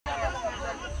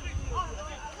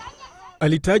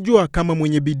Alitajwa kama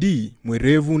mwenye bidii,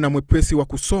 mwerevu na mwepesi wa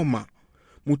kusoma.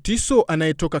 Mutiso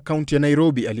anayetoka kaunti ya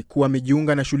Nairobi alikuwa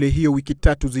amejiunga na shule hiyo wiki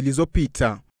 3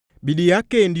 zilizopita. Bidii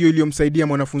yake ndiyo iliyomsaidia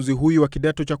mwanafunzi huyu wa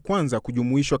kidato cha kwanza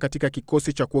kujumuishwa katika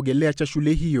kikosi cha kuogelea cha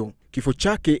shule hiyo. Kifo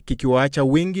chake kikiwaacha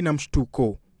wengi na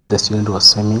mshtuko. The student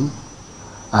was swimming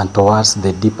and towards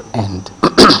the deep end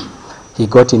he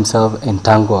got himself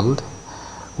entangled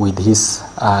with his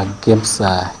games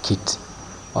kit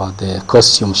or the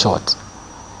costume short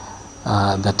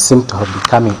that seemed to have been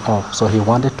coming off. So he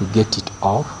wanted to get it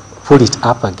off, pull it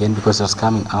up again because it was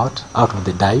coming out of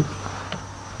the dive.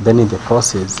 Then in the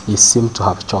process he seemed to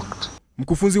have choked.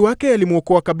 Mkufunzi wake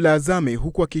alimuokoa kabla azame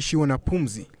huku akishiwa na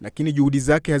pumzi, lakini juhudi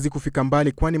zake hazikufika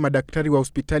mbali kwani madaktari wa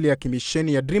hospitali ya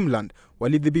kimisheni ya Dreamland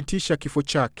walidhibitisha kifo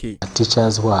chake.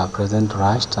 Teachers who were present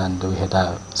rushed and we had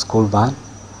a school van,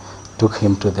 took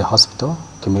him to the hospital,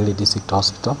 Kimilili District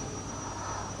Hospital,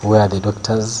 where the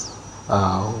doctors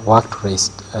worked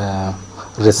to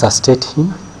resuscitate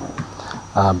him,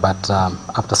 but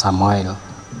after some while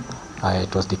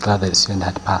it was declared that the student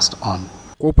had passed on.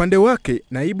 Kwa upande wake,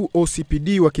 naibu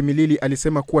OCPD wa Kimilili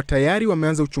alisema kuwa tayari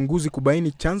wameanza uchunguzi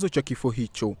kubaini chanzo cha kifo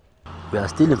hicho. We are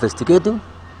still investigating.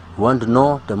 We want to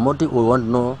know the motive, we want to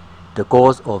know the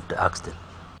cause of the accident.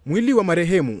 Mwili wa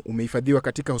marehemu umehifadhiwa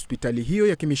katika hospitali hiyo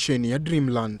ya kimisheni ya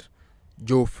Dreamland.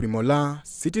 Geoffrey Mola,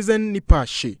 Citizen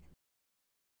Nipashe.